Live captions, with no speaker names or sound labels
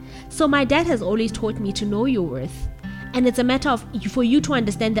So my dad has always taught me to know your worth. And it's a matter of for you to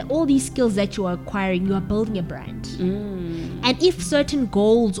understand that all these skills that you are acquiring, you are building a brand. And if certain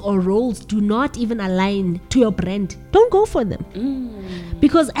goals or roles do not even align to your brand, don't go for them.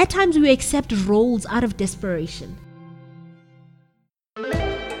 Because at times we accept roles out of desperation.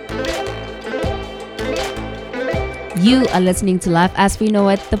 You are listening to Life As We Know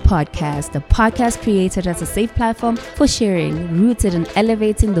It, the podcast created as a safe platform for sharing, rooted in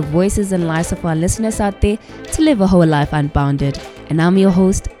elevating the voices and lives of our listeners out there to live a whole life unbounded. And I'm your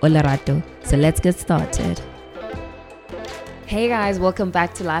host, Olerato. So let's get started. Hey guys, welcome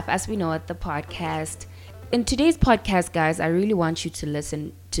back to Life As We Know It, the podcast. In today's podcast, guys, I really want you to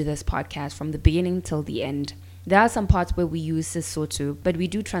listen to this podcast from the beginning till the end. There are some parts where we use Sesotho, but we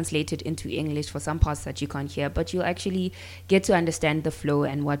do translate it into English for some parts that you can't hear, but you'll actually get to understand the flow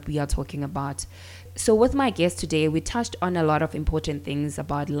and what we are talking about. So with my guest today, we touched on a lot of important things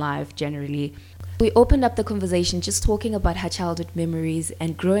about life generally. We opened up the conversation just talking about her childhood memories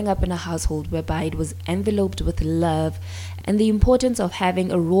and growing up in a household whereby it was enveloped with love and the importance of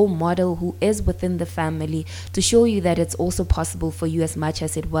having a role model who is within the family to show you that it's also possible for you as much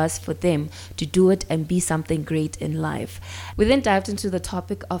as it was for them to do it and be something great in life. We then dived into the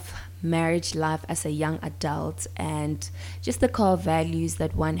topic of marriage life as a young adult and just the core values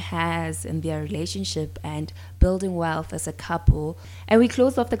that one has in their relationship and building wealth as a couple. And we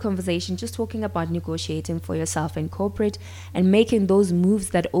closed off the conversation just talking about negotiating for yourself in corporate and making those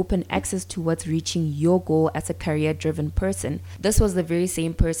moves that open access towards reaching your goal as a career-driven person. This was the very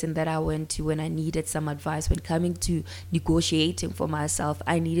same person that I went to when I needed some advice when coming to negotiating for myself.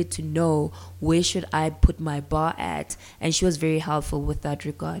 I needed to know where should I put my bar at, and she was very helpful with that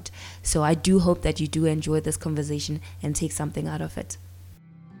regard. So I do hope that you do enjoy this conversation and take something out of it.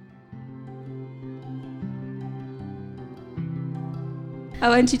 I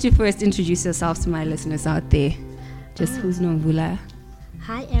want you to first introduce yourself to my listeners out there. Just who's Nomvula?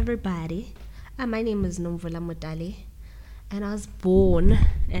 Hi everybody. My name is Nomvula Motale, and I was born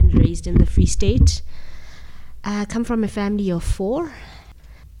and raised in the Free State. I come from a family of 4.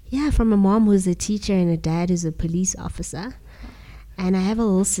 From a mom who's a teacher and a dad who's a police officer. And I have a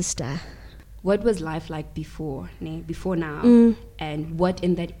little sister. What was life like before now? And what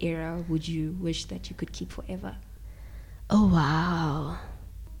in that era would you wish that you could keep forever? Oh, wow.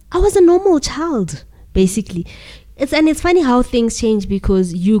 I was a normal child, basically. It's funny how things change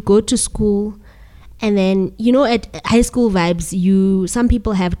because you go to school and then, at high school vibes, some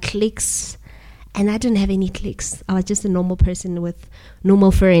people have cliques. And I didn't have any cliques. I was just a normal person with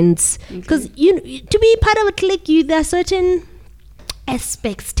normal friends. Because, to be part of a clique, there are certain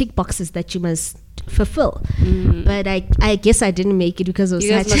aspects, tick boxes that you must fulfill. But I guess I didn't make it because of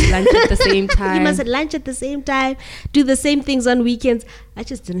you guys must lunch at the same time. You must lunch at the same time, do the same things on weekends. I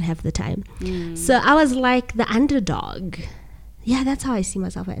just didn't have the time. So I was like the underdog. Yeah, that's how I see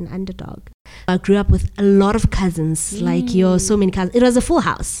myself, an underdog. I grew up with a lot of cousins, so many cousins. It was a full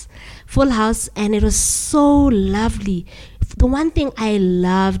house, and it was so lovely. The one thing I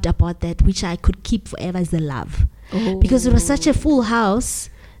loved about that, which I could keep forever, is the love. Because it was such a full house,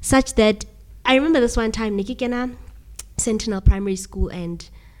 such that I remember this one time, Nikikena, Sentinel Primary School, and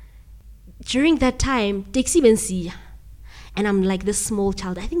during that time, Dexi Bensi, and I'm like this small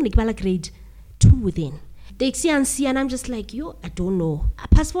child, I think Nikbala grade 2 then. Dexi and C, and I'm just like, I don't know.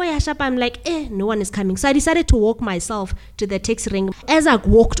 I'm like, no one is coming. So I decided to walk myself to the taxi ring. As I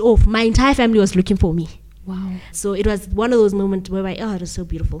walked off, my entire family was looking for me. Wow. So it was one of those moments where it was so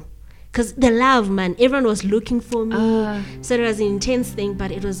beautiful. Because the love, man, everyone was looking for me. So it was an intense thing,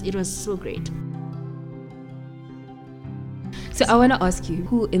 but it was so great. So I want to ask you,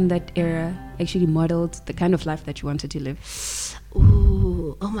 who in that era actually modeled the kind of life that you wanted to live?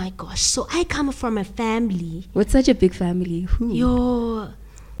 Oh my gosh. So I come from a family. What's such a big family? Who?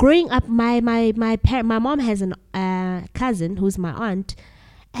 Growing up, my mom has a cousin who's my aunt,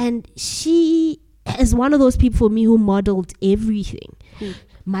 and she is one of those people for me who modeled everything.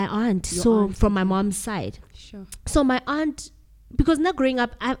 My aunt, from my mom's side. Sure. So my aunt, because now growing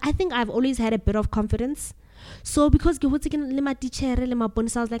up, I think I've always had a bit of confidence. So because I was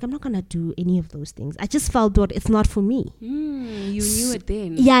like, I'm not gonna do any of those things. I just felt that it's not for me. You knew it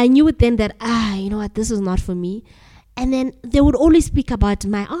then. Yeah, I knew it then that you know what, this is not for me. And then they would always speak about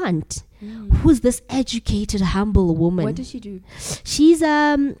my aunt, who's this educated, humble woman. What does she do? She's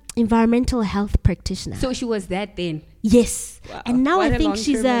environmental health practitioner. So she was that then? Yes. Wow. And now Quite I think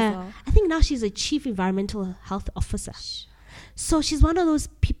she's a chief environmental health officer. So she's one of those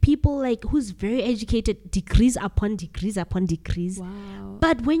people like who's very educated, degrees upon degrees upon degrees. Wow.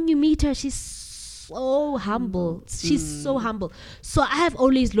 But when you meet her, she's so humble. She's so humble. So I have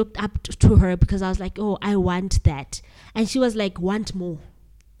always looked up to her because I was like, oh, I want that. And she was like, want more.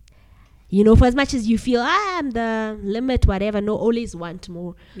 You know, for as much as you feel, I'm the limit, whatever, no, always want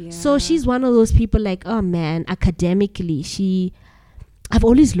more. Yeah. So she's one of those people like, oh man, academically, I've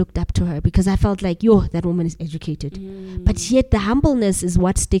always looked up to her because I felt like, that woman is educated. But yet the humbleness is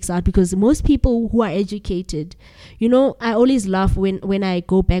what sticks out, because most people who are educated, you know, I always laugh when I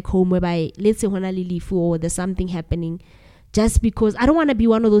go back home whereby, let's say, or there's something happening, just because I don't want to be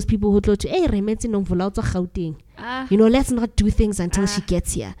one of those people who thought, hey, you know, let's not do things until she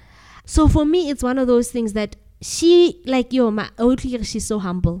gets here. So for me, it's one of those things that she, like, she's so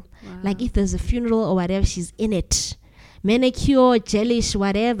humble. Wow. Like, if there's a funeral or whatever, she's in it. Manicure, gelish,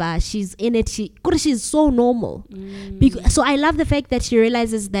 whatever, she's in it. She's so normal. So I love the fact that she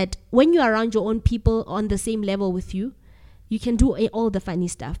realizes that when you're around your own people on the same level with you, you can do all the funny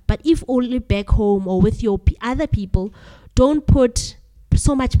stuff. But if only back home or with your other people, don't put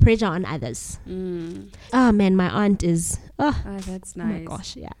so much pressure on others. Oh man, my aunt is that's nice. Oh my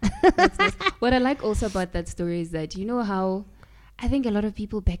gosh, yeah. That's nice. What I like also about that story is that, you know how I think a lot of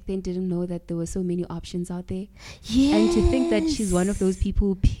people back then didn't know that there were so many options out there. Yeah. And to think that she's one of those people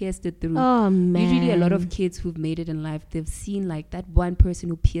who pierced it through. Oh man. Usually a lot of kids who've made it in life, they've seen like that one person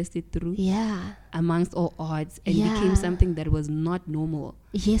who pierced it through. Yeah. Amongst all odds, and became something that was not normal.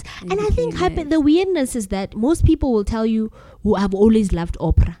 Yes. And I think the weirdness is that most people will tell you, who have always loved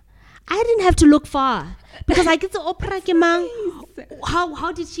opera. I didn't have to look far because I get the opera.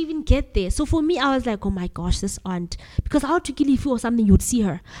 How did she even get there? So for me, I was like, oh my gosh, this aunt. Because how to kill or something, you'd see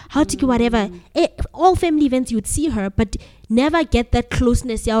her. How to whatever. All family events, you'd see her, but never get that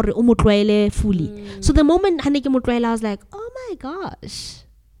closeness fully. So the moment I was like, oh my gosh.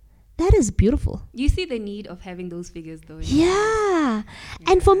 That is beautiful. You see the need of having those figures though. Yeah.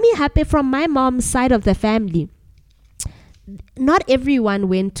 And for me, happy from my mom's side of the family, not everyone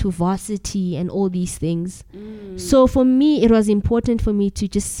went to varsity and all these things. So for me, it was important for me to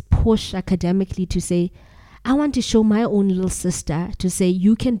just push academically to say, I want to show my own little sister to say,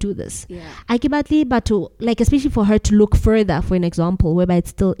 you can do this. But to, like, especially for her to look further, for an example, whereby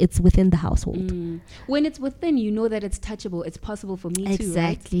it's within the household. When it's within, you know that it's touchable. It's possible for me too,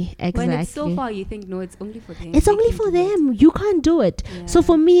 right? Exactly. When it's so far, you think, no, it's only for them. It's only for them. You can't do it. So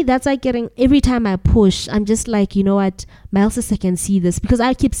for me, that's like every time I push, I'm just like, you know what, my little sister can see this. Because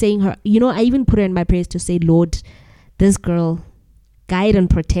I keep saying her, you know, I even put her in my prayers to say, Lord, this girl, guide and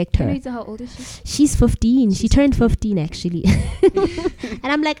protect her. How old is she? She's 15. She turned 15 actually. And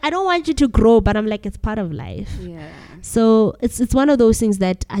I'm like, I don't want you to grow, but I'm like, it's part of life. Yeah. So it's one of those things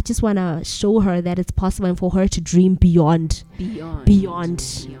that I just want to show her that it's possible, and for her to dream beyond.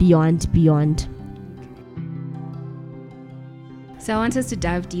 So I want us to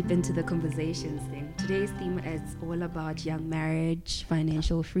dive deep into the conversations thing. Today's theme is all about young marriage,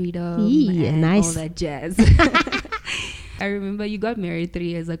 financial freedom, and all that jazz. I remember you got married 3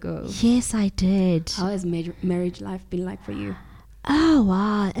 years ago. Yes, I did. How has marriage life been like for you? Oh,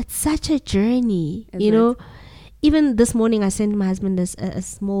 wow. It's such a journey. You know, even this morning I sent my husband a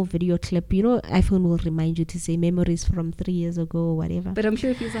small video clip. You know, iPhone will remind you to say memories from 3 years ago or whatever. But I'm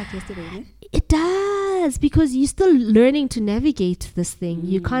sure it feels like yesterday, right? It does, because you're still learning to navigate this thing.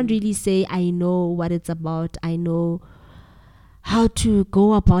 You can't really say, I know what it's about. I know how to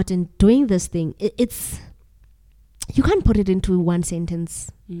go about and doing this thing. You can't put it into one sentence.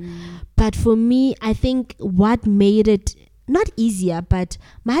 But for me, I think what made it not easier, but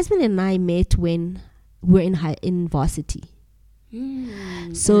my husband and I met when we're in varsity.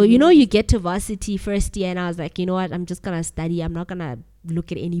 So, you know, you get to varsity first year and I was like, you know what, I'm just going to study. I'm not going to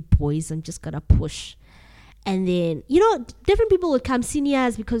look at any boys. I'm just going to push. And then, you know, different people would come,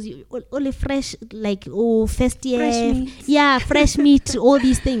 seniors, because you only fresh, like, first year. Fresh meat. Yeah, fresh meat, all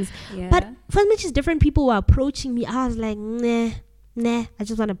these things. Yeah. But for as much as different people were approaching me, I was like, nah, I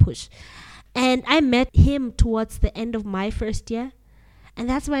just want to push. And I met him towards the end of my first year. And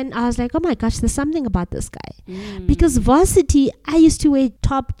that's when I was like, oh my gosh, there's something about this guy. Because varsity, I used to wear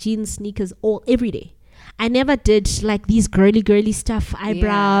top jeans, sneakers every day. I never did like these girly stuff,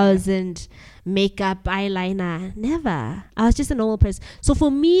 eyebrows and makeup, eyeliner. Never. I was just a normal person. So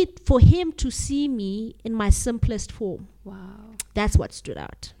for him to see me in my simplest form, wow, that's what stood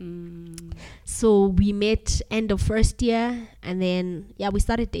out. So we met end of first year, and then we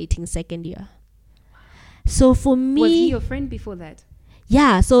started dating second year. So for me, was he your friend before that?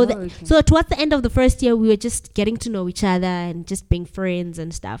 Yeah, so so towards the end of the first year, we were just getting to know each other and just being friends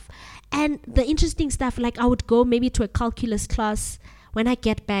and stuff. And the interesting stuff, like I would go maybe to a calculus class. When I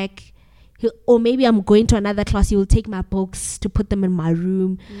get back, Or maybe I'm going to another class, he will take my books to put them in my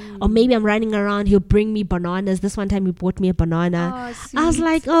room. Or maybe I'm running around, he'll bring me bananas. This one time he bought me a banana. I was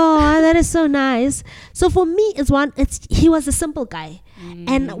like, oh, that is so nice. So for me, he was a simple guy.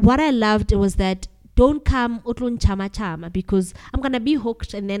 And what I loved was that don't come utlun chama chama, because I'm gonna be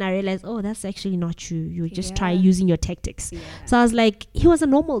hooked, and then I realized, oh, that's actually not you. You just try using your tactics. So I was like, he was a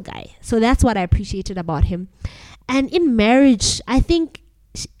normal guy. So that's what I appreciated about him. And in marriage, I think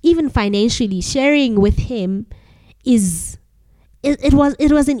even financially, sharing with him it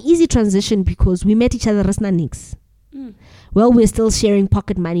was an easy transition, because we met each other rasna nix. Well, we're still sharing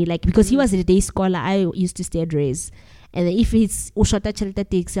pocket money, like, because he was a day scholar, I used to stay at Ray's. And then if it's Ushota Chelta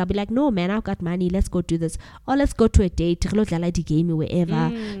takes, I'll be like, no man, I've got money, let's go do this. Or let's go to a date, game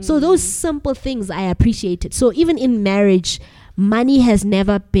wherever. So those simple things I appreciated. So even in marriage, money has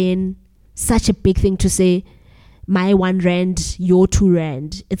never been such a big thing to say, my 1 rand, your 2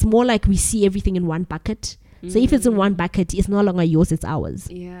 rand. It's more like we see everything in one bucket. So if it's in one bucket, it's no longer yours, it's ours.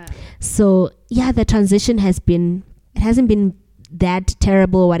 So the transition hasn't been that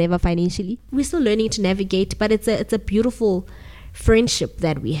terrible or whatever financially. We're still learning to navigate, but it's a beautiful friendship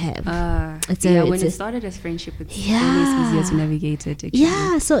that we have. When it started as friendship, it's always easier to navigate it.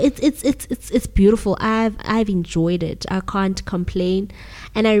 Actually. So it's beautiful. I've enjoyed it. I can't complain.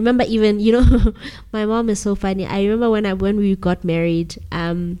 And I remember even, my mom is so funny. I remember when we got married,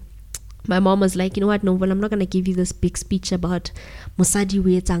 my mom was like, you know what, Nomvula, I'm not gonna give you this big speech about Musadi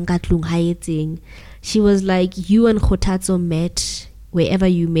Wetangatlung Hayeting. She was like, you and Khotatso met wherever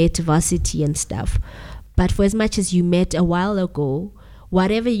you met, varsity and stuff. But for as much as you met a while ago,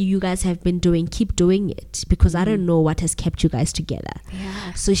 whatever you guys have been doing, keep doing it, because I don't know what has kept you guys together.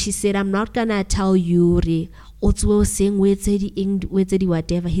 So she said, I'm not gonna tell you whatever.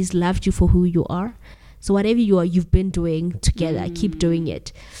 He's loved you for who you are. So whatever you've been doing together, keep doing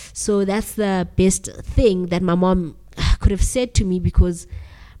it. So that's the best thing that my mom could have said to me, because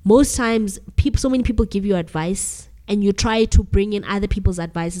most times so many people give you advice and you try to bring in other people's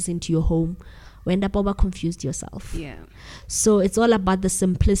advices into your home. We end up over confused yourself. So it's all about the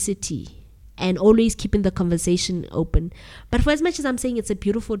simplicity and always keeping the conversation open. But for as much as I'm saying it's a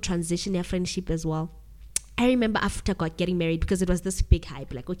beautiful transition, a friendship as well, I remember after getting married, because it was this big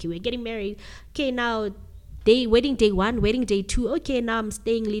hype, like, okay, we're getting married. Okay, now wedding day 1, wedding day 2. Okay, now I'm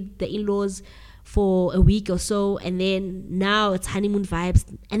staying with the in-laws for a week or so, and then now it's honeymoon vibes,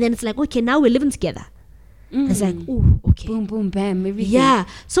 and then it's like, okay, now we're living together. It's like, oh, okay, boom, boom, bam, everything.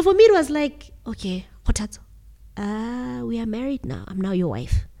 So for me it was like, okay, we are married now. I'm now your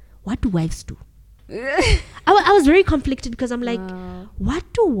wife. What do wives do? I was very conflicted, because I'm like, what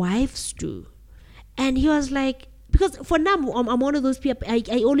do wives do? And he was like, because for now I'm one of those people, I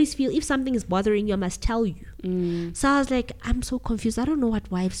always feel if something is bothering you, I must tell you. So I was like, I'm so confused. I don't know what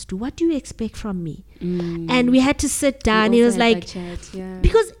wives do. What do you expect from me? And we had to sit down. He was like,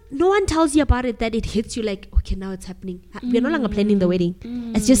 because no one tells you about it, that it hits you like, okay, now it's happening. We're no longer planning the wedding.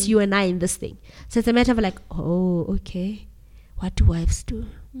 It's just you and I in this thing. So it's a matter of like, oh, okay, what do wives do?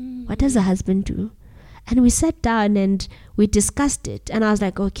 What does a husband do? And we sat down and we discussed it. And I was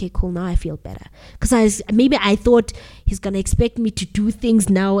like, okay, cool, now I feel better. Because I thought he's going to expect me to do things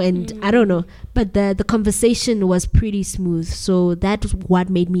now, and I don't know. But the conversation was pretty smooth. So that's what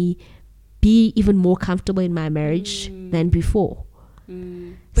made me be even more comfortable in my marriage than before.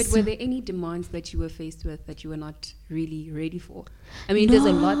 But were there any demands that you were faced with that you were not really ready for? I mean, there's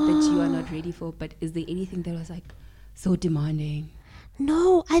a lot that you are not ready for, but is there anything that was like so demanding?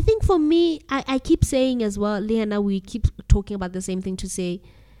 No, I think for me, I keep saying as well, Leana, we keep talking about the same thing, to say,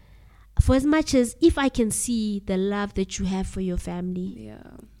 for as much as if I can see the love that you have for your family,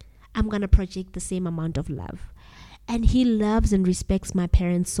 I'm going to project the same amount of love. And he loves and respects my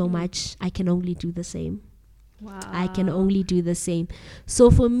parents so much, I can only do the same. I can only do the same.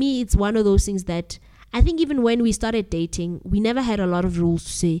 So for me, it's one of those things that I think even when we started dating, we never had a lot of rules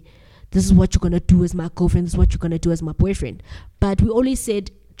to say, this is what you're going to do as my girlfriend, this is what you're going to do as my boyfriend. But we always said,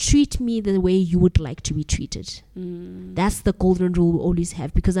 treat me the way you would like to be treated. That's the golden rule we always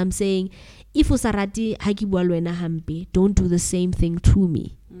have. Because I'm saying, if usarati hagibualwena hambe, don't do the same thing to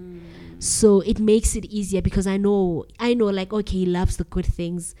me. So it makes it easier, because I know like, okay, he loves the good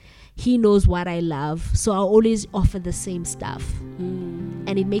things. He knows what I love. So I'll always offer the same stuff.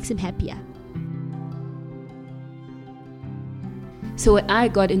 And it makes him happier. So when I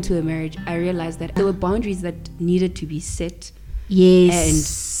got into a marriage, I realized that there were boundaries that needed to be set.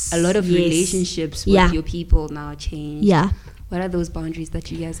 Yes. And a lot of relationships with your people now changed. What are those boundaries that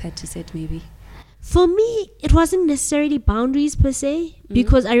you guys had to set maybe? For me, it wasn't necessarily boundaries per se,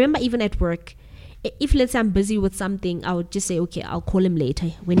 because I remember even at work, if let's say I'm busy with something, I would just say, okay, I'll call him later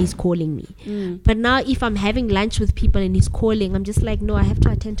when he's calling me. But now if I'm having lunch with people and he's calling, I'm just like, no, I have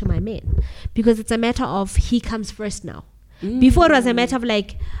to attend to my man, because it's a matter of he comes first now. Before it was a matter of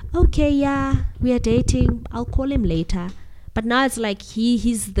like, okay, yeah, we are dating, I'll call him later. But now it's like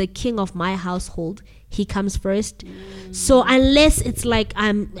he's the king of my household. He comes first. So unless it's like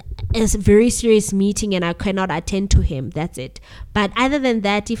I'm a very serious meeting and I cannot attend to him, that's it. But other than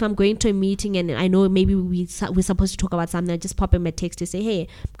that, if I'm going to a meeting and I know maybe we're supposed to talk about something, I just pop him a text to say, hey,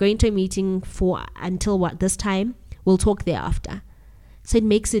 I'm going to a meeting until this time. We'll talk thereafter. So it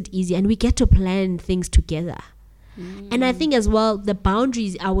makes it easy and we get to plan things together. And I think as well, the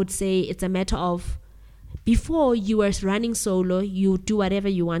boundaries, I would say it's a matter of, before you were running solo, you do whatever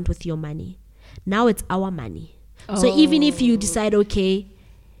you want with your money. Now it's our money. So even if you decide, okay,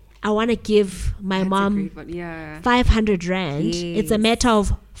 I want to give my mom 500 rand, it's a matter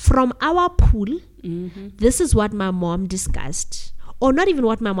of, from our pool, this is what my mom discussed. Or not even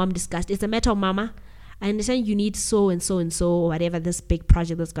what my mom discussed. It's a matter of, mama, I understand you need so and so and so, or whatever this big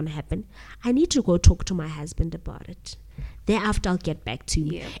project that's going to happen. I need to go talk to my husband about it. Thereafter, I'll get back to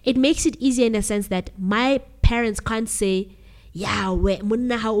you. It makes it easier in the sense that my parents can't say, yeah,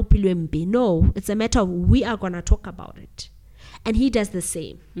 no, it's a matter of, we are going to talk about it. And he does the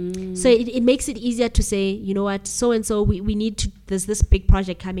same. So it makes it easier to say, you know what, so and so, we need to, there's this big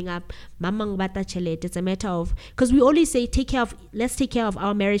project coming up. It's a matter of, because we always say, let's take care of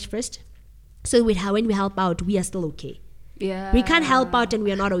our marriage first. So when we help out, we are still okay. Yeah. We can't help out and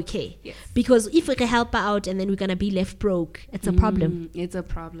we are not okay. Yes. Because if we can help out and then we're going to be left broke, it's a problem. It's a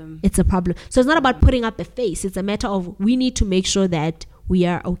problem. So it's not about putting up a face. It's a matter of, we need to make sure that we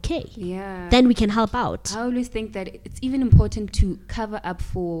are okay. Yeah. Then we can help out. I always think that it's even important to cover up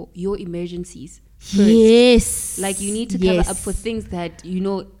for your emergencies first. Yes. Like you need to cover up for things that, you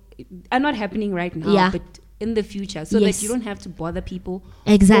know, are not happening right now, but in the future. So that you don't have to bother people.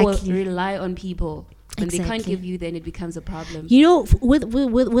 Exactly. Or rely on people. When they can't give you, then it becomes a problem. You know,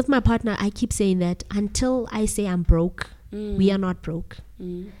 with my partner, I keep saying that until I say I'm broke, we are not broke.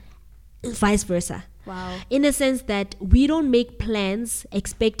 Vice versa. Wow. In a sense that we don't make plans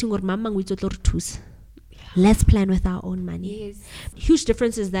expecting or mamang we tus. Let's plan with our own money. Yes. Huge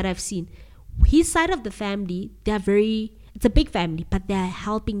differences that I've seen. His side of the family, it's a big family, but they're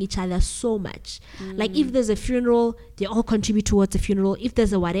helping each other so much. Like if there's a funeral, they all contribute towards the funeral. If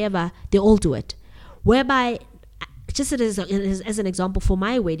there's a whatever, they all do it. Whereby, just as an example, for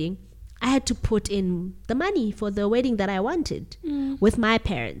my wedding, I had to put in the money for the wedding that I wanted with my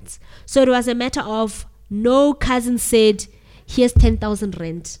parents. So it was a matter of, no cousin said, here's 10,000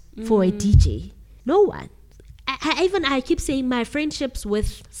 rent for a DJ. No one. I keep saying my friendships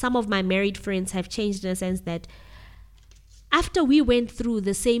with some of my married friends have changed in a sense that after we went through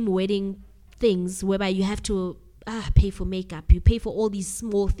the same wedding things, whereby you have to pay for makeup, you pay for all these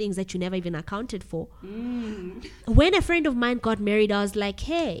small things that you never even accounted for. When a friend of mine got married, I was like,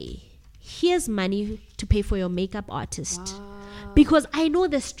 hey, here's money to pay for your makeup artist. Wow. Because I know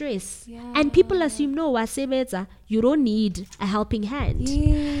the stress. Yeah. And people assume, no, you don't need a helping hand.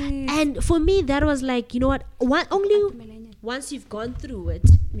 Yes. And for me, that was like, you know what, only once you've gone through it,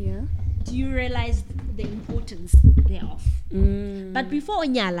 do you realize the importance thereof. But before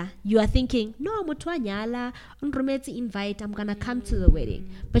Onyala, you are thinking, no, Nyala, invite, I'm gonna come to the wedding.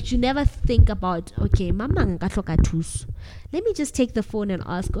 But you never think about, okay, Mama, let me just take the phone and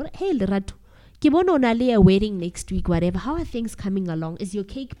ask, hey, Lerato, a wedding next week, whatever. How are things coming along? Is your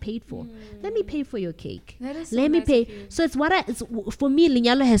cake paid for? Let me pay for your cake. Let me pay. So it's for me,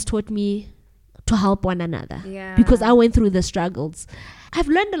 Linyalo has taught me to help one another. Yeah. Because I went through the struggles. I've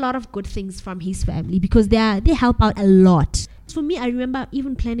learned a lot of good things from his family because they help out a lot. For me, I remember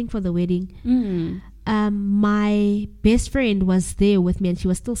even planning for the wedding. My best friend was there with me and she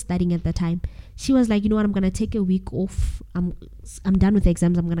was still studying at the time. She was like, you know what, I'm going to take a week off. I'm done with the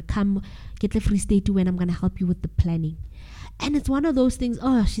exams. I'm going to come get the free stay too and I'm going to help you with the planning. And it's one of those things,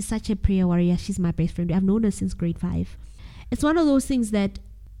 she's such a prayer warrior. She's my best friend. I've known her since grade 5. It's one of those things that,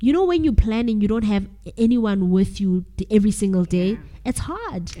 you know, when you're planning, you don't have anyone with you every single day. Yeah. It's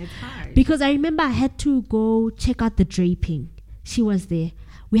hard. Because I remember I had to go check out the draping. She was there.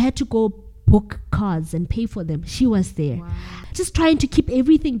 We had to go book cars and pay for them. She was there. Wow. Just trying to keep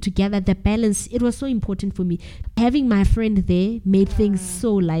everything together, the balance. It was so important for me. Having my friend there made things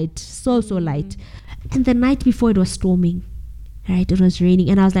so light, so light. And the night before it was storming, right? It was raining.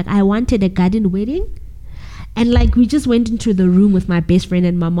 And I was like, I wanted a garden wedding. And like we just went into the room with my best friend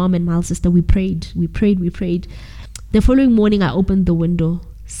and my mom and my sister. We prayed. The following morning, I opened the window.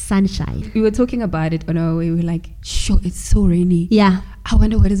 sunshine. We were talking about it on our way. We were like, sure, it's so rainy. Yeah. I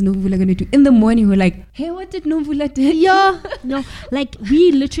wonder what is Nomvula going to do. In the morning, we were like, hey, what did Nomvula do? Yeah. No, like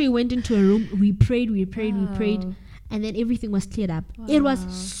we literally went into a room. We prayed. And then everything was cleared up. Wow. It was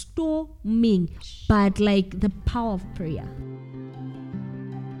storming, but like the power of prayer.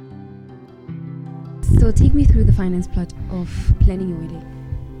 So take me through the finance plot of planning your wedding.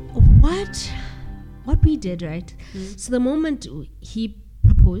 What we did, right? So the moment he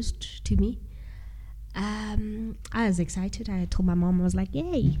proposed to me, I was excited. I told my mom, I was like,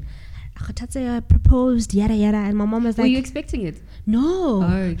 yay, Khotatse proposed, yada yada. And my mom was like, were you expecting it? No.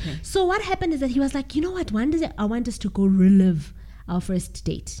 Oh, okay. So what happened is that he was like, you know what, I want us to go relive our first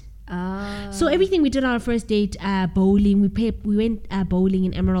date. So everything we did on our first date, bowling, we went bowling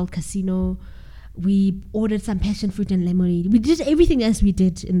in Emerald Casino. We ordered some passion fruit and lemonade. We did everything as we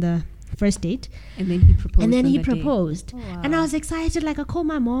did in the first date. And then he proposed. Oh, wow. And I was excited. Like I called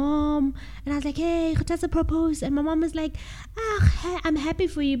my mom and I was like, hey, Khotatse proposed. And my mom was like, I'm happy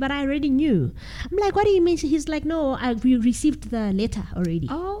for you, but I already knew. I'm like, what do you mean? He's like, no, we received the letter already.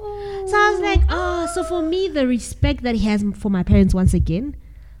 Oh. So I was like, so for me, the respect that he has for my parents once again,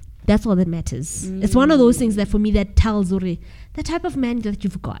 that's all that matters. It's one of those things that for me that tells the type of man that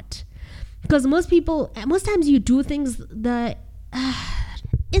you've got. Because most times you do things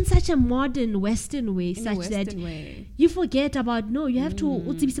in such a modern Western way, you forget about, you have to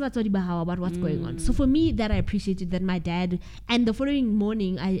about what's going on. So for me, that I appreciated that my dad, and the following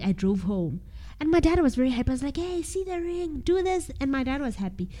morning I drove home and my dad was very happy. I was like, hey, see the ring, do this. And my dad was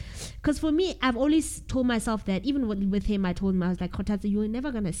happy. Because for me, I've always told myself that, even with him, I told him, I was like, Khotatse, you're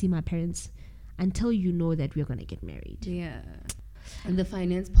never going to see my parents until you know that we're going to get married. Yeah. And the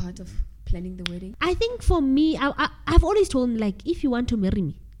finance part of planning the wedding? I think for me, I've always told him, like, if you want to marry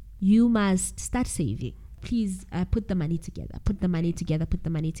me, you must start saving. Please put the money together,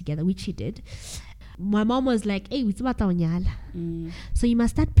 which he did. My mom was like, hey, it's about so you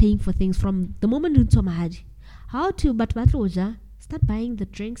must start paying for things from the moment until mahadi. Start buying the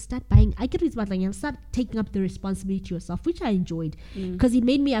drinks, start taking up the responsibility yourself, which I enjoyed because it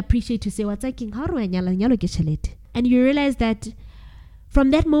made me appreciate to say, and you realize that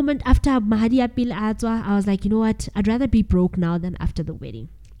from that moment after Mahadi Apil Adwa, I was like, you know what? I'd rather be broke now than after the wedding.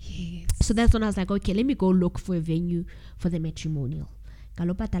 Yes. So that's when I was like, okay, let me go look for a venue for the matrimonial. Okay,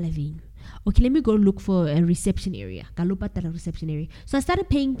 let me go look for a reception area. So I started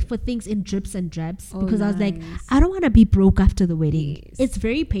paying for things in drips and drabs because I was like, I don't want to be broke after the wedding. Yes. It's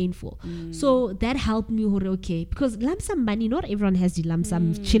very painful. So that helped me, okay, because lump sum money, not everyone has the lump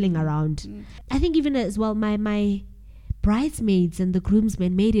sum chilling around. I think even as well, my bridesmaids and the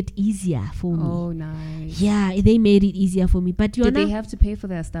groomsmen made it easier for me. Oh, nice. Yeah, they made it easier for me. But did they have to pay for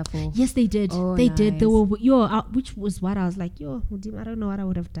their stuff? Or? Yes, they did. Oh, they nice. did. They were, which was what I was like, I don't know what I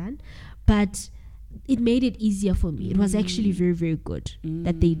would have done. But it made it easier for me. It was actually very, very good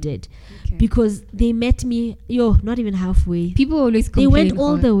that they did. Okay. Because they met me, not even halfway. People always complain. They went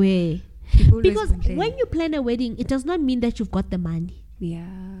all the way. Because complain. when you plan a wedding, it does not mean that you've got the money. Yeah.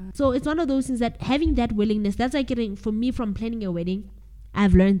 So it's one of those things that having that willingness, that's like getting, for me, from planning a wedding,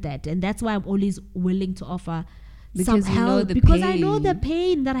 I've learned that. And that's why I'm always willing to offer some help. Because I know the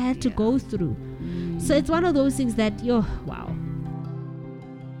pain that I had to go through. So it's one of those things that, wow.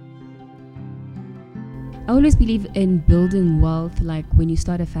 I always believe in building wealth, like when you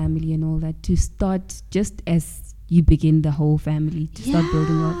start a family and all that, to start just as you begin the whole family, to start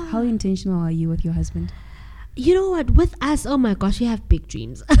building wealth. How intentional are you with your husband? You know what? With us, oh my gosh, we have big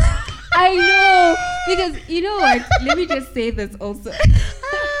dreams. I know. Because, you know what? Let me just say this also.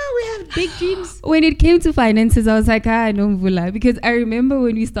 We have big dreams. When it came to finances, I was like, Nomvula. Because I remember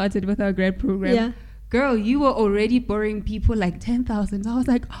when we started with our grad program, girl, you were already borrowing people like 10,000. I was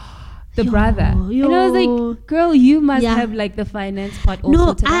like, the brother. And I was like, girl, you must have like the finance part also.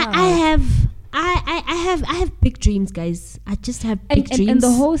 No, I have big dreams, guys. I just have big dreams. And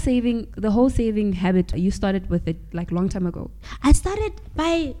the whole saving habit, you started with it like long time ago. I started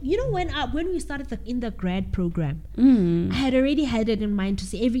by, when we started in the grad program, I had already had it in mind to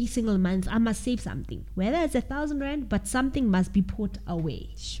say every single month I must save something, whether it's 1,000 rand, but something must be put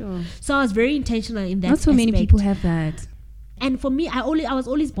away. Sure. So I was very intentional in that. Not so many people have that. And for me, I was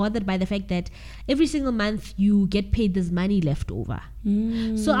always bothered by the fact that every single month you get paid, there's money left over.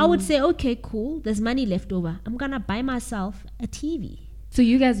 So I would say, okay, cool, there's money left over. I'm going to buy myself a TV. So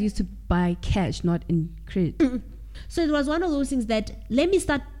you guys used to buy cash, not in credit. So it was one of those things that let me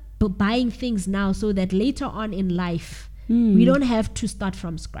start buying things now so that later on in life, we don't have to start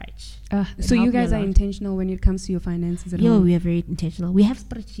from scratch. So you guys are intentional when it comes to your finances at home? We are very intentional. We have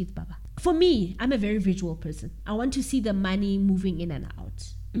spreadsheets, Baba. For me, I'm a very visual person. I want to see the money moving in and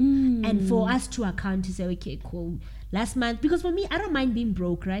out. And for us to account to say, okay, cool, last month, because for me, I don't mind being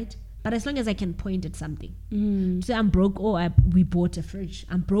broke, right? But as long as I can point at something. So I'm broke, or we bought a fridge.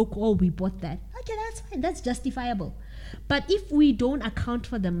 I'm broke, or we bought that. Okay, that's fine. That's justifiable. But if we don't account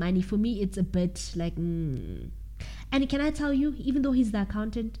for the money, for me, it's a bit like, And can I tell you, even though he's the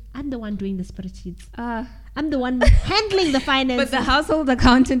accountant, I'm the one doing the spreadsheets. I'm the one handling the finances. But the household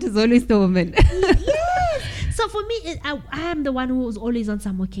accountant is always the woman. Yes. So for me, I am the one who was always on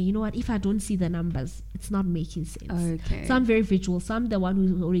some, okay, you know what? If I don't see the numbers, it's not making sense. Okay. So I'm very visual. So I'm the one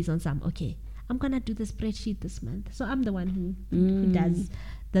who's always on some, okay, I'm going to do the spreadsheet this month. So I'm the one who does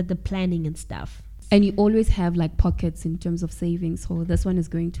the planning and stuff. And you always have like pockets in terms of savings. So this one is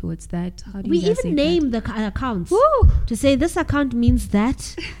going towards that. How do we you even name the accounts. Woo! To say this account means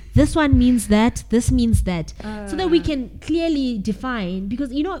that, this one means that, this means that. So that we can clearly define.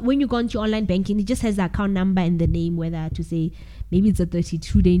 Because, you know, when you go into online banking, it just has the account number and the name, whether to say maybe it's a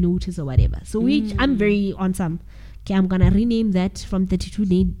 32-day notice or whatever. So I'm very on some, okay, I'm going to rename that from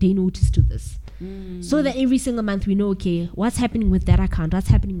 32-day notice to this. So that every single month we know, okay, what's happening with that account? What's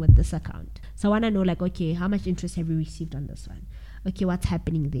happening with this account? So I want to know, like, okay, how much interest have we received on this one? Okay, what's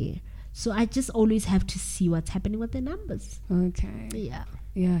happening there? So I just always have to see what's happening with the numbers. Okay. Yeah.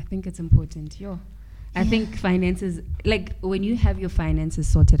 Yeah, I think it's important. I think finances, like when you have your finances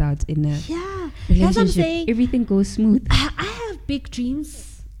sorted out in a relationship, that's what I'm saying. Everything goes smooth. I have big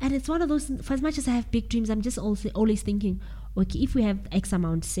dreams, and it's one of those, for as much as I have big dreams, I'm just also always thinking, okay, if we have X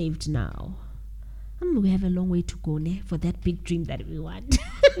amount saved now, we have a long way to go for that big dream that we want.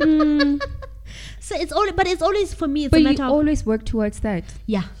 So it's always for me. It's but a matter you always work towards that.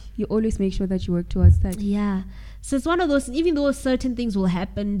 Yeah, you always make sure that you work towards that. Yeah. So it's one of those. Even though certain things will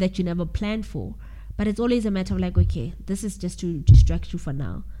happen that you never planned for, but it's always a matter of like, okay, this is just to distract you for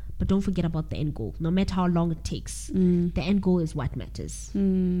now, but don't forget about the end goal. No matter how long it takes, the end goal is what matters.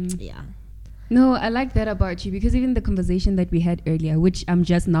 Yeah. No, I like that about you, because even the conversation that we had earlier, which I'm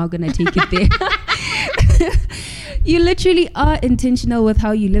just now going to take it there. You literally are intentional with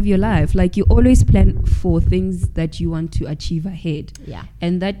how you live your life. Like you always plan for things that you want to achieve ahead. Yeah.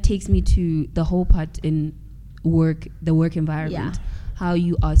 And that takes me to the whole part in work, the work environment. Yeah. How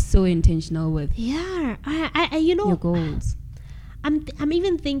you are so intentional with I your goals. I'm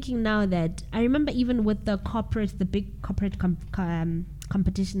even thinking now that I remember even with the big corporate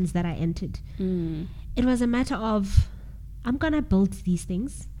competitions that I entered, it was a matter of, I'm gonna build these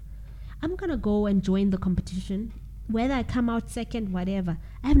things, I'm gonna go and join the competition, whether I come out second, whatever,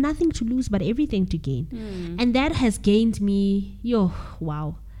 I have nothing to lose but everything to gain. And that has gained me,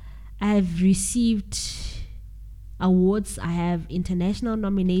 I've received awards, I have international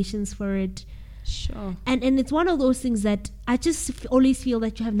nominations for it. Sure. And it's one of those things that I just always feel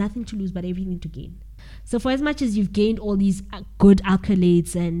that you have nothing to lose but everything to gain. So for as much as you've gained all these good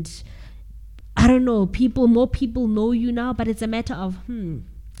accolades and I don't know, more people know you now, but it's a matter of,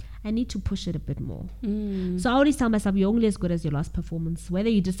 I need to push it a bit more. So I always tell myself, you're only as good as your last performance. Whether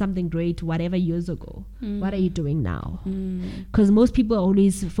you did something great, whatever years ago, what are you doing now? Because most people are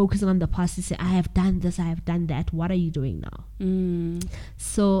always focusing on the past. They say, I have done this, I have done that. What are you doing now?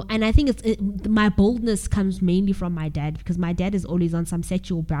 So, and I think my boldness comes mainly from my dad, because my dad is always on some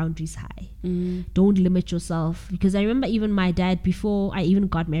set your boundaries high. Don't limit yourself. Because I remember even my dad, before I even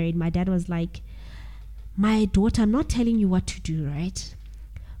got married, my dad was like, my daughter, I'm not telling you what to do, right?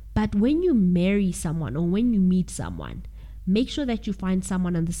 But when you marry someone or when you meet someone, make sure that you find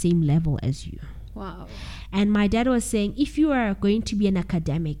someone on the same level as you. Wow. And my dad was saying, if you are going to be an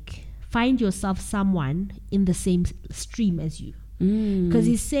academic, find yourself someone in the same stream as you. Because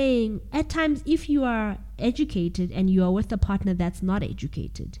he's saying, at times, if you are educated and you are with a partner that's not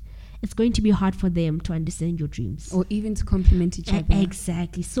educated, it's going to be hard for them to understand your dreams. Or even to complement each other.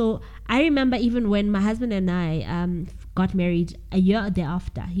 Exactly. So I remember even when my husband and I got married a year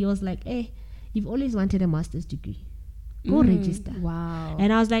thereafter, he was like, hey, you've always wanted a master's degree. Go register. Wow.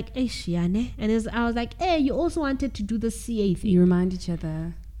 And I was like, hey, Shiane. And I was like, hey, you also wanted to do the CA thing. You remind each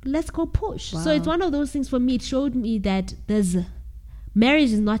other. Let's go push. Wow. So it's one of those things for me. It showed me that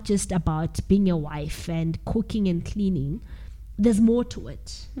marriage is not just about being a wife and cooking and cleaning. There's more to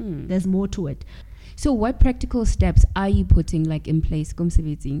it. There's more to it. So what practical steps are you putting in place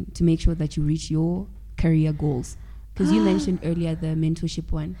to make sure that you reach your career goals? Because you mentioned earlier the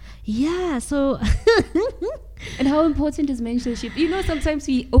mentorship one. Yeah, so and how important is mentorship? Sometimes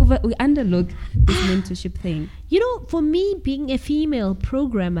we underlook this mentorship thing. For me, being a female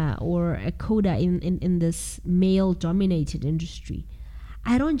programmer or a coder in this male-dominated industry,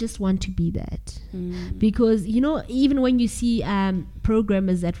 I don't just want to be that. Because, even when you see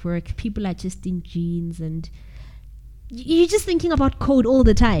programmers at work, people are just in jeans and you're just thinking about code all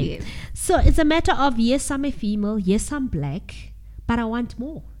the time. Yes. So it's a matter of, yes, I'm a female, yes, I'm black, but I want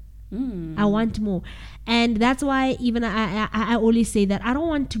more. I want more. And that's why even I always say that I don't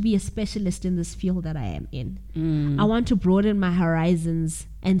want to be a specialist in this field that I am in. I want to broaden my horizons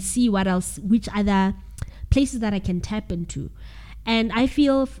and see what else, which other places that I can tap into. And I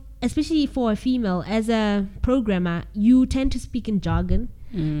feel, especially for a female, as a programmer, you tend to speak in jargon.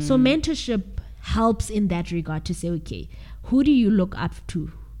 So mentorship helps in that regard to say, okay, who do you look up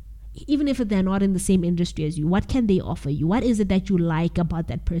to? Even if they're not in the same industry as you, what can they offer you? What is it that you like about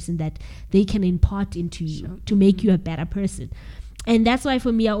that person that they can impart into you to make you a better person? And that's why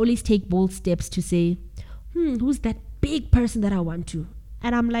for me, I always take bold steps to say, who's that big person that I want to?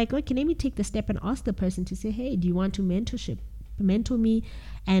 And I'm like, okay, let me take the step and ask the person to say, hey, do you want to mentor me?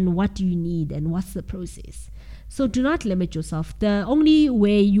 And what do you need? And what's the process? So do not limit yourself. The only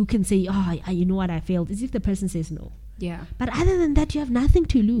way you can say, you know what, I failed, is if the person says no. Yeah. But other than that, you have nothing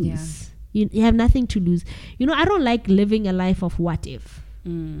to lose. You have nothing to lose. I don't like living a life of what if.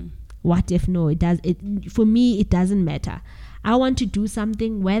 What if? No, for me, it doesn't matter. I want to do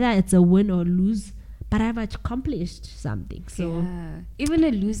something, whether it's a win or lose, but I've accomplished something. So even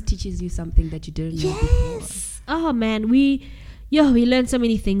a lose teaches you something that you didn't know before. Oh man, we learn so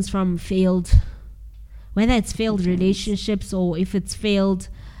many things from failed, whether it's failed relationships or if it's failed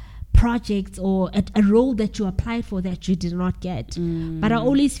projects or a role that you applied for that you did not get. But I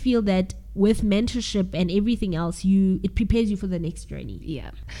always feel that with mentorship and everything else, it prepares you for the next journey.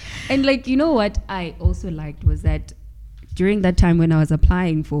 Yeah. And what I also liked was that during that time when I was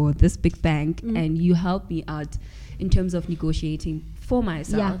applying for this big bank, and you helped me out in terms of negotiating for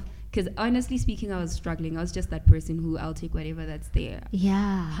myself. Because honestly speaking, I was struggling. I was just that person who I'll take whatever that's there.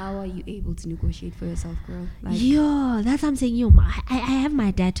 Yeah. How are you able to negotiate for yourself, girl? That's what I'm saying. I have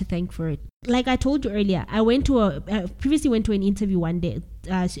my dad to thank for it. Like I told you earlier, I previously went to an interview one day,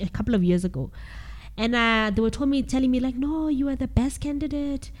 a couple of years ago. And they were telling me like, no, you are the best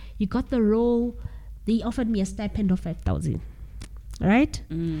candidate. You got the role. They offered me a stipend of 5,000. Right?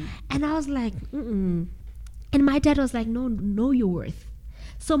 And I was like, And my dad was like, no, know your worth.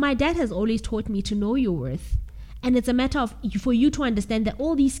 So my dad has always taught me to know your worth. And it's a matter of for you to understand that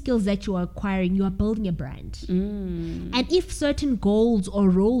all these skills that you are acquiring, you are building a brand. And if certain goals or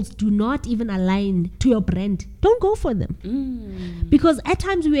roles do not even align to your brand, don't go for them. Because at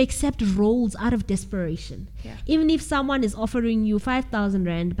times we accept roles out of desperation. Yeah. Even if someone is offering you 5,000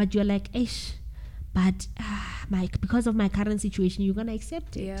 Rand, but you're like, but because of my current situation, you're going to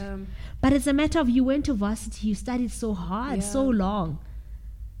accept it. Yeah. But it's a matter of you went to varsity, you studied so hard, so long.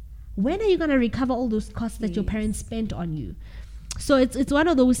 When are you going to recover all those costs that your parents spent on you? So it's one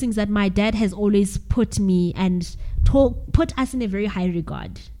of those things that my dad has always put me and put us in a very high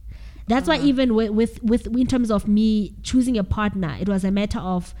regard. That's why even with in terms of me choosing a partner, it was a matter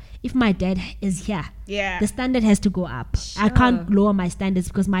of, if my dad is here, the standard has to go up. Sure. I can't lower my standards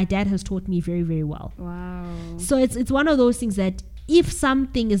because my dad has taught me very, very well. Wow. So it's one of those things that if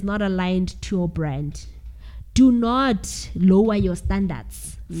something is not aligned to your brand, do not lower your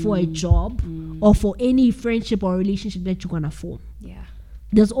standards for a job or for any friendship or relationship that you're going to form. Yeah.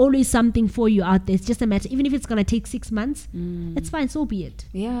 There's always something for you out there. It's just a matter, even if it's going to take 6 months, it's fine, so be it.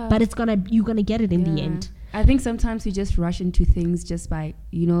 Yeah. But you're going to get it in the end. I think sometimes we just rush into things just by,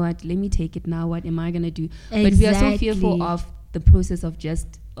 you know what, let me take it now. What am I going to do? Exactly. But we are so fearful of the process of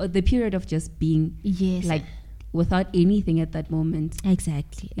the period of just being without anything at that moment.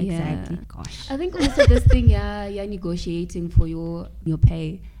 Exactly. Gosh. I think also this thing, you're negotiating for your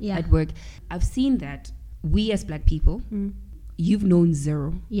pay at work. I've seen that we as Black people, you've known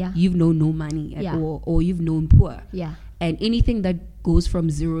zero. Yeah. You've known no money at all, or you've known poor. Yeah. And anything that goes from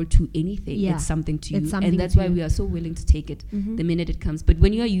zero to anything, it's something to you. And that's why we are so willing to take it the minute it comes. But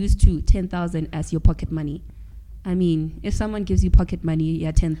when you are used to 10,000 as your pocket money, I mean, if someone gives you pocket money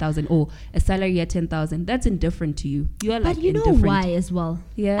at 10,000 or a salary at 10,000, that's indifferent to you. You are like indifferent. But you know why as well?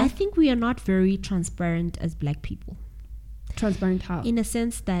 Yeah. I think we are not very transparent as Black people. Transparent how? In a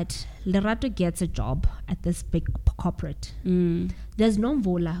sense that Lerato gets a job at this big corporate. There's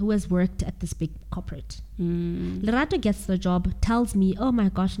Nomvula who has worked at this big corporate. Lerato gets the job, tells me, oh my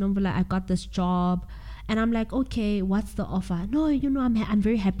gosh, Nomvula, I got this job. And I'm like, okay, what's the offer? No, I'm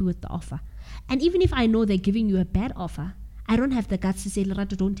very happy with the offer. And even if I know they're giving you a bad offer, I don't have the guts to say,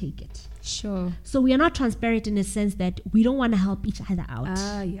 Lerato, don't take it. Sure. So we are not transparent in a sense that we don't want to help each other out.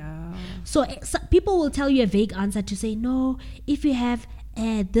 So people will tell you a vague answer to say, no, if you have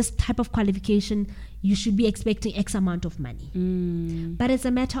this type of qualification, you should be expecting X amount of money. But it's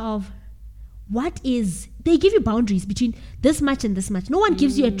a matter of they give you boundaries between this much and this much. No one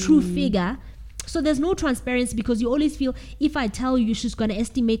gives you a true figure So there's no transparency because you always feel if I tell you, she's going to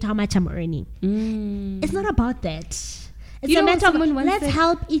estimate how much I'm earning. It's not about that. It's a matter of let's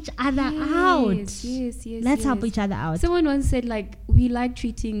help each other out. Yes. Let's help each other out. Someone once said, like, we like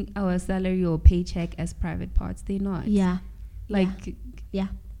treating our salary or paycheck as private parts. They're not. Yeah. Like, yeah.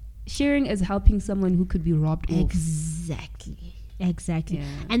 Sharing is helping someone who could be robbed off. Exactly. Yeah.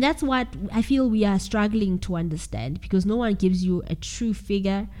 And that's what I feel we are struggling to understand, because no one gives you a true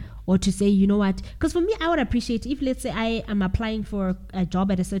figure or to say, you know what, because for me, I would appreciate if, let's say, I am applying for a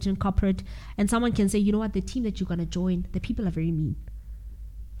job at a certain corporate and someone can say, you know what, the team that you're going to join, the people are very mean.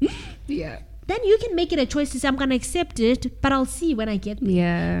 Yeah. Then you can make it a choice to say, I'm going to accept it, but I'll see when I get there.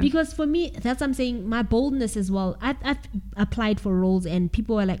 Yeah. Because for me, that's what I'm saying, my boldness as well. I've applied for roles and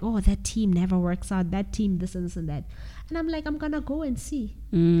people are like, oh, that team never works out. That team, this and this and that. And I'm like, I'm going to go and see.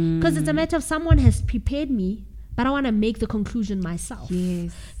 Because it's a matter of someone has prepared me, but I want to make the conclusion myself.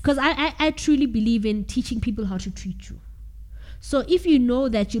 Yes. Because I truly believe in teaching people how to treat you. So if you know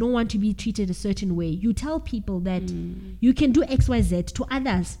that you don't want to be treated a certain way, you tell people that you can do X, Y, Z to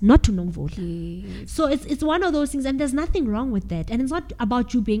others, not to Nomvula. Yes. So it's one of those things, and there's nothing wrong with that. And it's not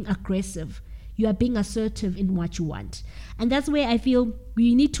about you being aggressive. You are being assertive in what you want. And that's where I feel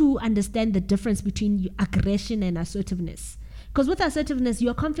we need to understand the difference between aggression and assertiveness. Because with assertiveness,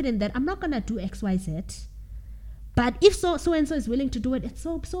 you're confident that I'm not going to do X, Y, Z. But if so and so is willing to do it, it's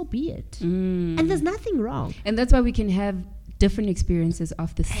so be it. And there's nothing wrong. And that's why we can have different experiences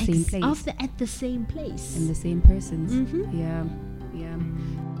of the same place. At the same place. And the same persons. Yeah.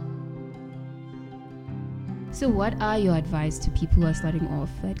 So what are your advice to people who are starting off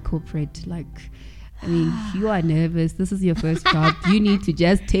at corporate? Like, I mean, you are nervous. This is your first job. You need to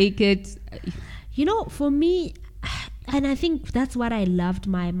just take it. You know, for me, and I think that's what I loved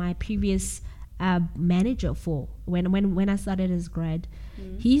my previous manager for when I started as grad.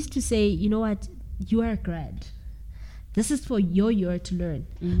 He used to say, you know what, you are a grad. This is for your year to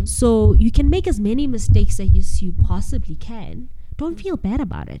learn. So you can make as many mistakes as you possibly can. Don't feel bad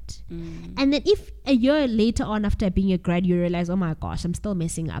about it. And then if a year later on after being a grad, you realize, oh my gosh, I'm still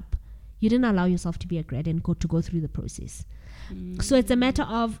messing up. You didn't allow yourself to be a grad and go through the process. So it's a matter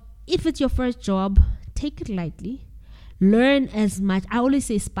of, if it's your first job, take it lightly. Learn as much. I always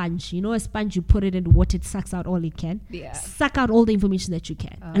say sponge. You know, a sponge, you put it in water, it sucks out all it can. Yeah. Suck out all the information that you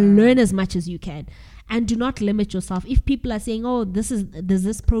can and learn as much as you can. And do not limit yourself. If people are saying, oh, there's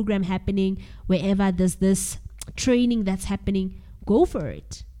this program happening, wherever there's this training that's happening, go for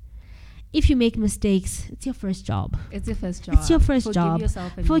it. If you make mistakes, it's your first job. It's your first job. It's your first job.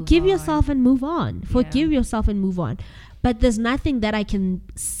 Forgive yourself and move on. Forgive yourself and move on. But there's nothing that I can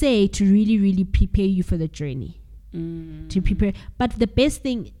say to really, really prepare you for the journey. To prepare. But the best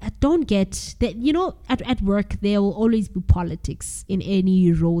thing, don't get that, you know, at work there will always be politics in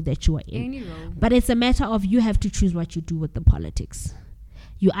any role that you are in. Any role. But it's a matter of you have to choose what you do with the politics.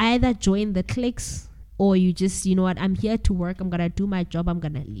 You either join the cliques, or you just, you know what, I'm here to work, I'm going to do my job, I'm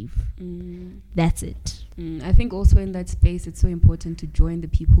going to leave. That's it. I think also in that space, it's so important to join the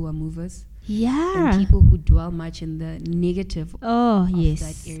people who are movers. Yeah. And people who dwell much in the negative of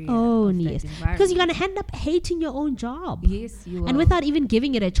that area. Oh, yes. Because you're going to end up hating your own job. Yes, you will. And without even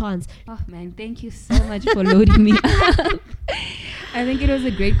giving it a chance. Oh, man, thank you so much for loading me up. I think it was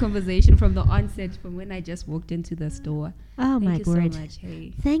a great conversation from the onset, from when I just walked into the store. Oh, my word. Thank you so much.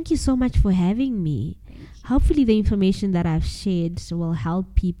 Hey. Thank you so much for having me. Hopefully the information that I've shared will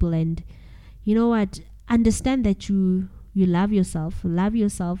help people, and you know what, understand that you love yourself,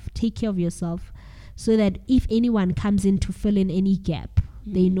 take care of yourself, so that if anyone comes in to fill in any gap,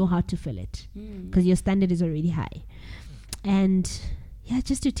 they know how to fill it, because your standard is already high. And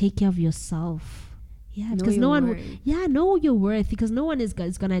just to take care of yourself. Because no one know your worth, because no one is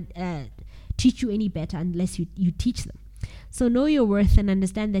gonna teach you any better unless you teach them. So know your worth and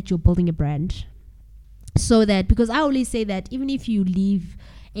understand that you're building a brand. So that, because I always say that even if you leave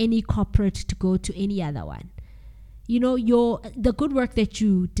any corporate to go to any other one, you know, the good work that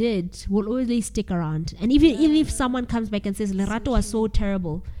you did will always stick around. And even if someone comes back and says Lerato was so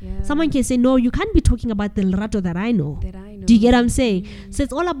terrible, someone can say, no, you can't be talking about the Lerato that I know. Do you get what I'm saying? So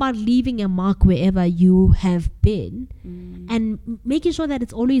it's all about leaving a mark wherever you have been, and making sure that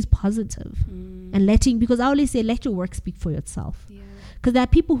it's always positive, and because I always say, let your work speak for itself. Because there are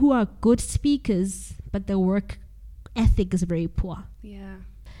people who are good speakers, but their work ethic is very poor.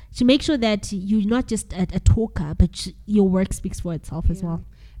 To make sure that you're not just a talker, but your work speaks for itself as well.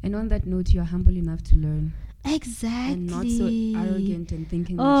 And on that note, you're humble enough to learn. Exactly. And not so arrogant and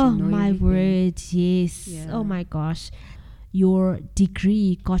thinking that you know my everything. Word, yes. Oh my gosh. Your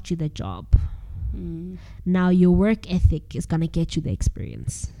degree got you the job. Now your work ethic is going to get you the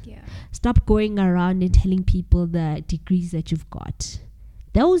experience. Yeah. Stop going around and telling people the degrees that you've got.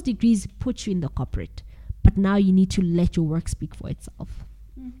 Those degrees put you in the corporate, but now you need to let your work speak for itself.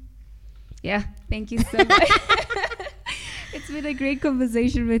 Yeah, thank you so much. It's been a great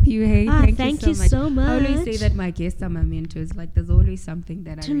conversation with you. Hey, thank you so much. I always say that my guests are my mentors. Like, there's always something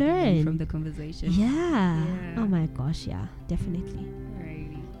that I learn from the conversation. Yeah. Oh my gosh, yeah, definitely.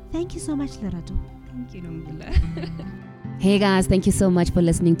 Alrighty. Thank you so much, Lerato. Thank you, Nomvula. Hey guys, thank you so much for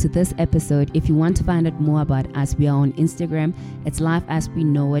listening to this episode. If you want to find out more about us, we are on Instagram. It's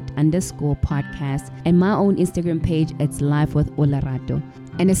life_as_we_know_it_podcast. And my own Instagram page, it's Life with Olerato.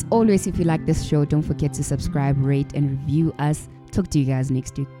 And as always, if you like this show, don't forget to subscribe, rate, and review us. Talk to you guys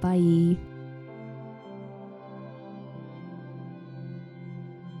next week. Bye.